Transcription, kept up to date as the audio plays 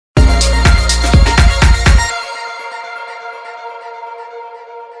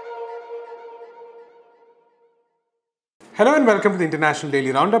Hello and welcome to the International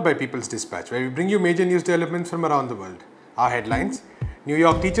Daily Roundup by People's Dispatch, where we bring you major news developments from around the world. Our headlines: New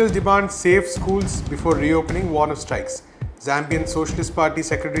York teachers demand safe schools before reopening, warn of strikes. Zambian Socialist Party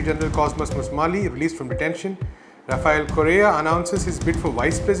Secretary General Cosmas Musmali released from detention. Rafael Correa announces his bid for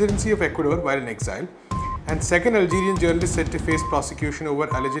vice presidency of Ecuador while in exile. And second Algerian journalist set to face prosecution over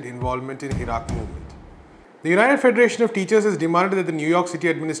alleged involvement in Iraq movement. The United Federation of Teachers has demanded that the New York City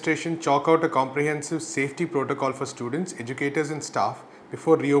administration chalk out a comprehensive safety protocol for students, educators and staff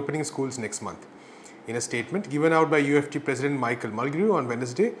before reopening schools next month. In a statement given out by UFT President Michael Mulgrew on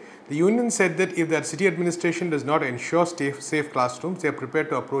Wednesday, the union said that if the city administration does not ensure safe classrooms, they are prepared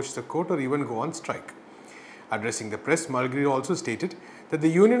to approach the court or even go on strike. Addressing the press, Mulgrew also stated that the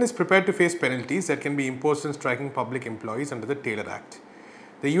union is prepared to face penalties that can be imposed on striking public employees under the Taylor Act.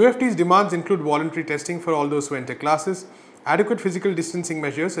 The UFT's demands include voluntary testing for all those who enter classes, adequate physical distancing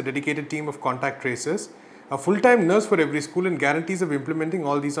measures, a dedicated team of contact tracers, a full-time nurse for every school, and guarantees of implementing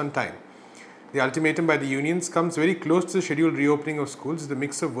all these on time. The ultimatum by the unions comes very close to the scheduled reopening of schools with a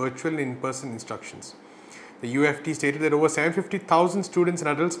mix of virtual and in-person instructions. The UFT stated that over 750,000 students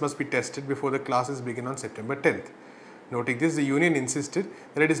and adults must be tested before the classes begin on September 10th. Noting this, the union insisted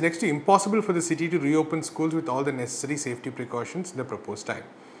that it is next to impossible for the city to reopen schools with all the necessary safety precautions in the proposed time.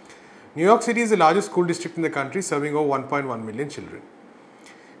 New York City is the largest school district in the country, serving over 1.1 million children.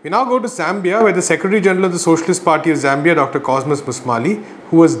 We now go to Zambia, where the Secretary General of the Socialist Party of Zambia, Dr. Cosmas Musmali,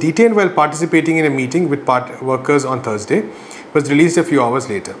 who was detained while participating in a meeting with workers on Thursday, was released a few hours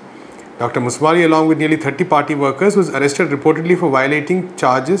later. Dr. Musmali, along with nearly 30 party workers, was arrested reportedly for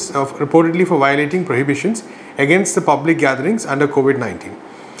violating prohibitions against the public gatherings under COVID-19.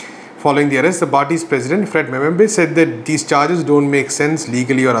 Following the arrest, the party's president, Fred Memembe, said that these charges don't make sense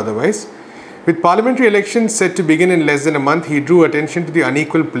legally or otherwise. With parliamentary elections set to begin in less than a month, he drew attention to the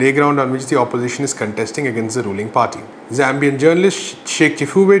unequal playground on which the opposition is contesting against the ruling party. Zambian journalist Sheikh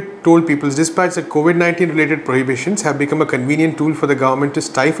Chifuwe told People's Dispatch that COVID-19 related prohibitions have become a convenient tool for the government to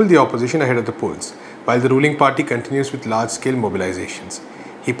stifle the opposition ahead of the polls, while the ruling party continues with large-scale mobilizations.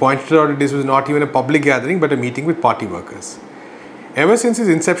 He pointed out that this was not even a public gathering but a meeting with party workers. Ever since its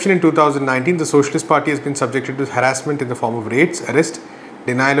inception in 2019, the Socialist Party has been subjected to harassment in the form of raids, arrest,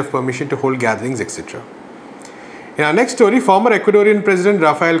 denial of permission to hold gatherings, etc. In our next story, former Ecuadorian President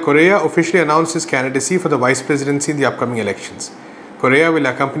Rafael Correa officially announced his candidacy for the vice presidency in the upcoming elections. Correa will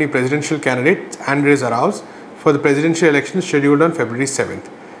accompany presidential candidate Andres Arauz for the presidential elections scheduled on February 7th.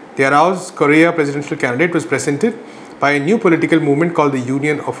 The Arauz-Correa presidential candidate was presented by a new political movement called the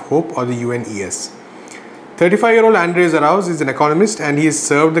Union of Hope, or the UNES. 35-year-old Andres Arauz is an economist, and he has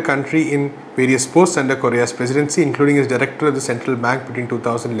served the country in various posts under Correa's presidency, including as director of the central bank between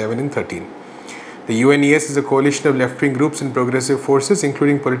 2011 and 13. The UNES is a coalition of left-wing groups and progressive forces,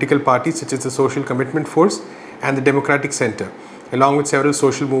 including political parties such as the Social Commitment Force and the Democratic Center, along with several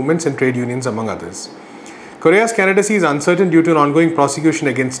social movements and trade unions, among others. Correa's candidacy is uncertain due to an ongoing prosecution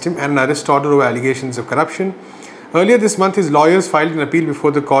against him and an arrest order over allegations of corruption. Earlier this month, his lawyers filed an appeal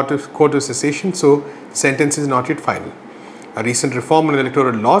before the Court of Cassation, so the sentence is not yet final. A recent reform on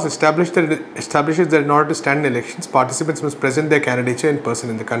electoral laws establishes that in order to stand in elections, participants must present their candidature in person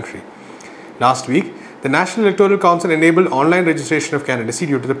in the country. Last week, the National Electoral Council enabled online registration of candidacy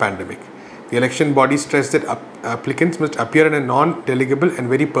due to the pandemic. The election body stressed that applicants must appear in a non-delegable and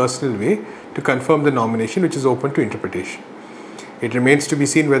very personal way to confirm the nomination, which is open to interpretation. It remains to be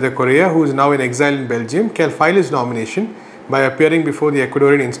seen whether Correa, who is now in exile in Belgium, can file his nomination by appearing before the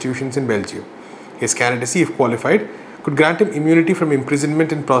Ecuadorian institutions in Belgium. His candidacy, if qualified, could grant him immunity from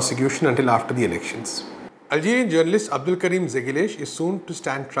imprisonment and prosecution until after the elections. Algerian journalist Abdulkarim Zeguelech is soon to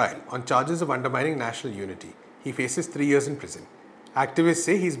stand trial on charges of undermining national unity. He faces 3 years in prison. Activists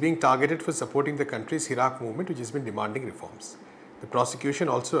say he is being targeted for supporting the country's Iraq movement, which has been demanding reforms. The prosecution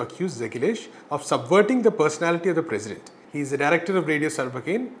also accused Zeguelech of subverting the personality of the president. He is the director of Radio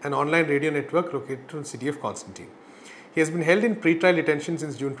Sarbacane, an online radio network located in the city of Constantine. He has been held in pre-trial detention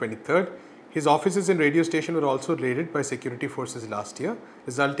since June 23rd. His offices and radio station were also raided by security forces last year,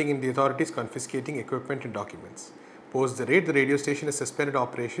 resulting in the authorities confiscating equipment and documents. Post the raid, the radio station has suspended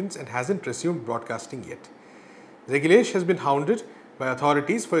operations and hasn't resumed broadcasting yet. Zeguelech has been hounded by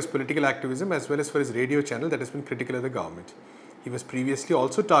authorities for his political activism as well as for his radio channel that has been critical of the government. He was previously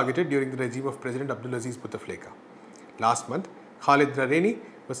also targeted during the regime of President Abdulaziz Bouteflika. Last month, Khalid Dareni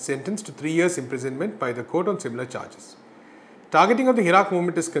was sentenced to 3 years imprisonment by the court on similar charges. Targeting of the Iraq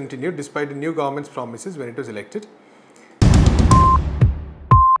movement is continued despite the new government's promises when it was elected.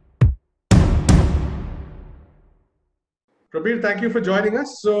 Prabir, thank you for joining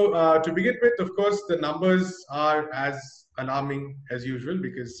us. So to begin with, of course, the numbers are as alarming as usual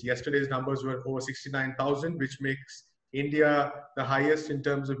because yesterday's numbers were over 69,000, which makes India, the highest in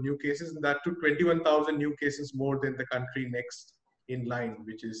terms of new cases, and that took 21,000 new cases more than the country next in line,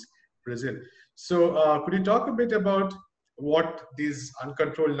 which is Brazil. So could you talk a bit about what these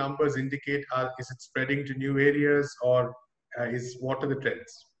uncontrolled numbers indicate? Is it spreading to new areas, or what are the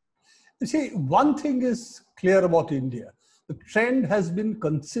trends? You see, one thing is clear about India. The trend has been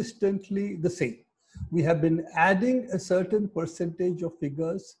consistently the same. We have been adding a certain percentage of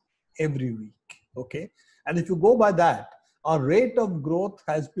figures every week, okay? And if you go by that, our rate of growth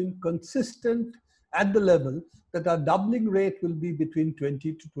has been consistent at the level that our doubling rate will be between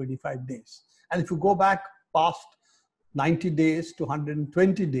 20 to 25 days. And if you go back past 90 days to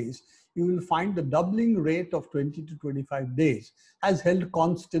 120 days, you will find the doubling rate of 20 to 25 days has held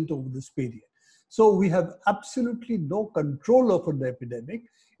constant over this period. So we have absolutely no control over the epidemic.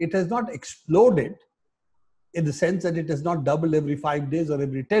 It has not exploded in the sense that it has not doubled every 5 days or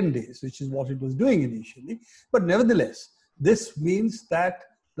every 10 days, which is what it was doing initially. But nevertheless, this means that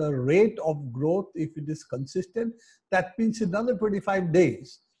the rate of growth, if it is consistent, that means in another 25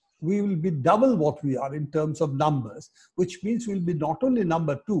 days, we will be double what we are in terms of numbers, which means we'll be not only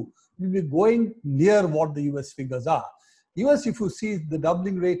number 2, we'll be going near what the US figures are. US, if you see, the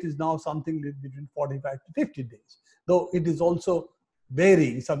doubling rate is now something between 45 to 50 days, though it is also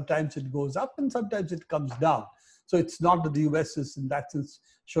varying. Sometimes it goes up and sometimes it comes down. So it's not that the US is in that sense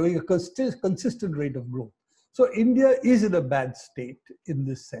showing a consistent rate of growth. So India is in a bad state in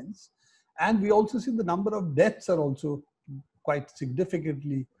this sense. And we also see the number of deaths are also quite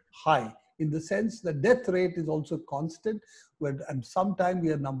significantly high, in the sense that death rate is also constant, and sometimes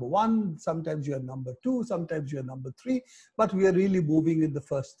we are number 1, sometimes you are number 2, sometimes you are number 3, but we are really moving in the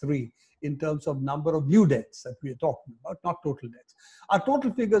first 3 in terms of number of new deaths that we are talking about, not total deaths. Our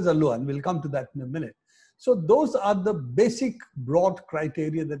total figures are low, and we'll come to that in a minute. So those are the basic broad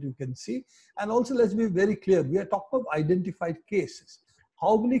criteria that you can see. And also, let's be very clear, we are talking of identified cases.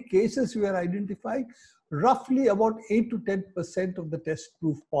 How many cases we are identifying? Roughly about 8 to 10% of the tests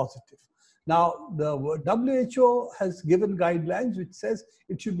prove positive. Now, the WHO has given guidelines which says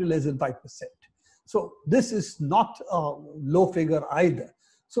it should be less than 5%. So this is not a low figure either.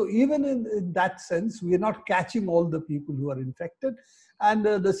 So even in that sense, we are not catching all the people who are infected. And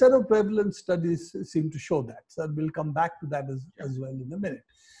the seroprevalence studies seem to show that. So we'll come back to that as well in a minute.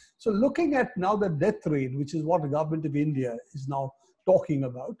 So looking at now the death rate, which is what the government of India is now talking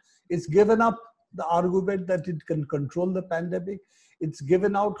about, it's given up the argument that it can control the pandemic. It's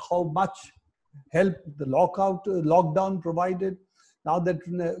given out how much help the lockdown provided. Now that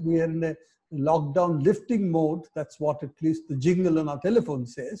we are in a lockdown lifting mode, that's what at least the jingle on our telephone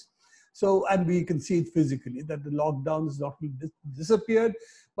says. So, and we can see it physically that the lockdown has not disappeared,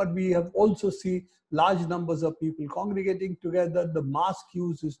 but we have also seen large numbers of people congregating together. The mask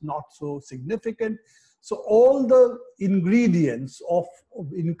use is not so significant. So all the ingredients of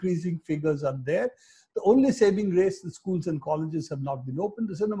increasing figures are there. The only saving grace, the schools and colleges have not been opened,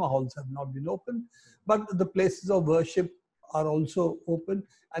 the cinema halls have not been opened, but the places of worship are also open,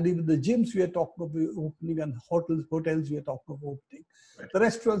 and even the gyms we are talking of opening, and hotels we are talking of opening. Right. The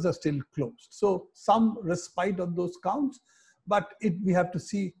restaurants are still closed. So some respite on those counts, but we have to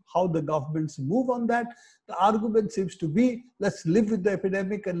see how the governments move on that. The argument seems to be, let's live with the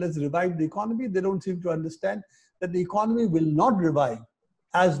epidemic and let's revive the economy. They don't seem to understand that the economy will not revive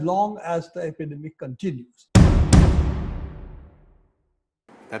as long as the epidemic continues.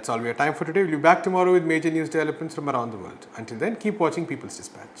 That's all we have time for today. We'll be back tomorrow with major news developments from around the world. Until then, keep watching People's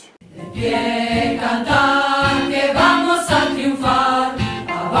Dispatch.